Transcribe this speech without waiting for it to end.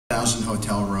1,000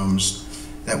 hotel rooms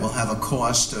that will have a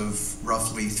cost of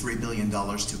roughly $3 billion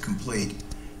to complete,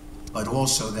 but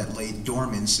also that lay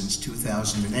dormant since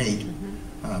 2008,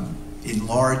 in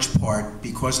large part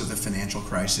because of the financial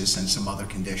crisis and some other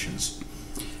conditions.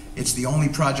 It's the only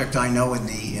project I know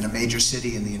in a major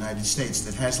city in the United States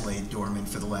that has laid dormant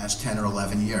for the last 10 or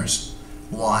 11 years.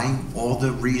 Why? All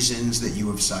the reasons that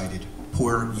you have cited.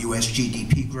 Poor US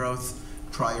GDP growth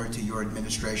prior to your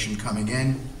administration coming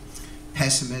in,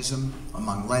 pessimism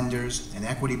among lenders and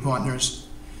equity partners,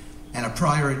 and a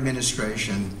prior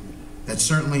administration that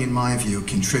certainly, in my view,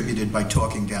 contributed by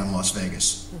talking down Las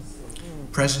Vegas.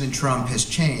 President Trump has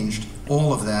changed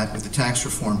all of that with the tax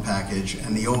reform package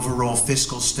and the overall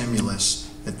fiscal stimulus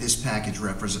that this package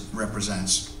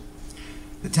represents.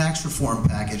 The tax reform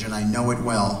package, and I know it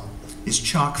well, is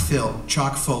chock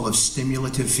full of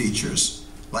stimulative features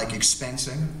like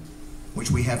expensing,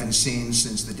 which we haven't seen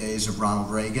since the days of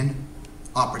Ronald Reagan,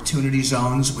 opportunity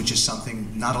zones, which is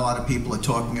something not a lot of people are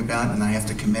talking about, and I have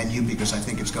to commend you because I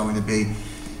think it's going to be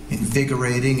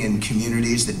invigorating in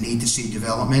communities that need to see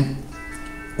development,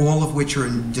 all of which are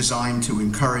designed to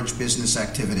encourage business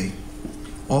activity.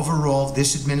 Overall,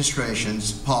 this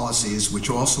administration's policies, which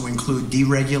also include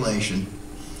deregulation,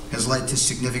 has led to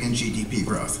significant GDP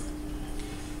growth.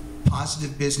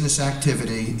 Positive business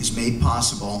activity is made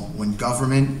possible when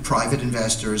government, private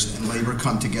investors, and labor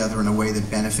come together in a way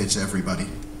that benefits everybody.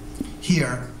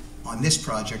 Here, on this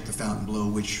project, the Fontainebleau,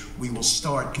 which we will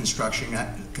start construction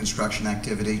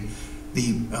activity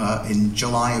in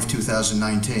July of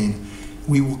 2019,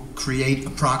 we will create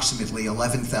approximately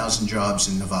 11,000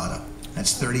 jobs in Nevada.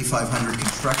 That's 3,500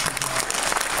 construction jobs.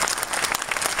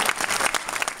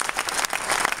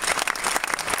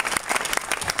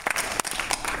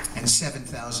 And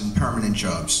 7,000 permanent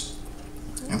jobs.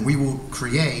 And we will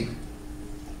create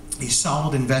a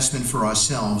solid investment for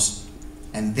ourselves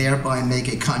and thereby make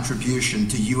a contribution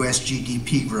to US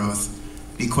GDP growth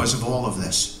because of all of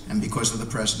this and because of the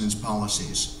President's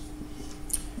policies.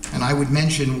 And I would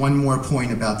mention one more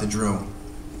point about the Drew.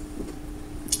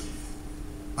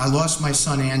 I lost my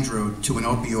son Andrew to an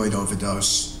opioid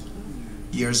overdose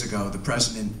years ago. The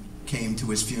President came to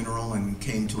his funeral and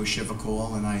came to a Shiva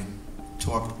call, and I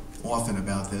talked often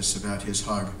about this, about his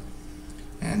hug.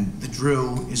 And the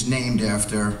Drew is named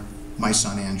after my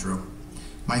son Andrew.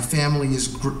 My family is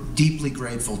deeply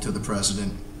grateful to the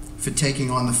President for taking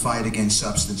on the fight against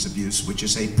substance abuse, which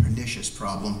is a pernicious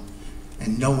problem,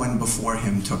 and no one before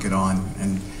him took it on.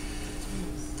 And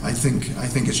I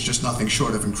think it's just nothing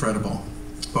short of incredible.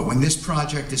 But when this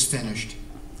project is finished,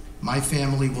 my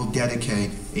family will dedicate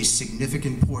a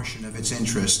significant portion of its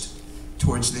interest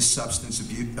towards this substance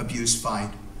abuse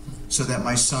fight, so that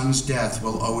my son's death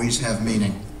will always have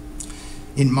meaning.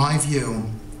 In my view,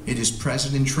 it is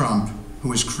President Trump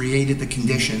who has created the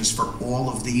conditions for all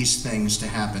of these things to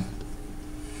happen.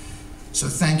 So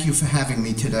thank you for having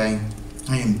me today.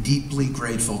 I am deeply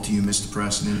grateful to you, Mr.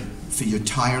 President, for your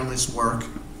tireless work,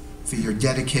 for your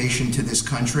dedication to this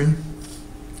country.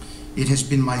 It has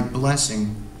been my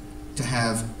blessing to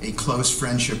have a close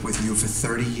friendship with you for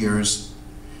 30 years,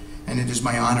 and it is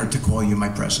my honor to call you my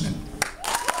President.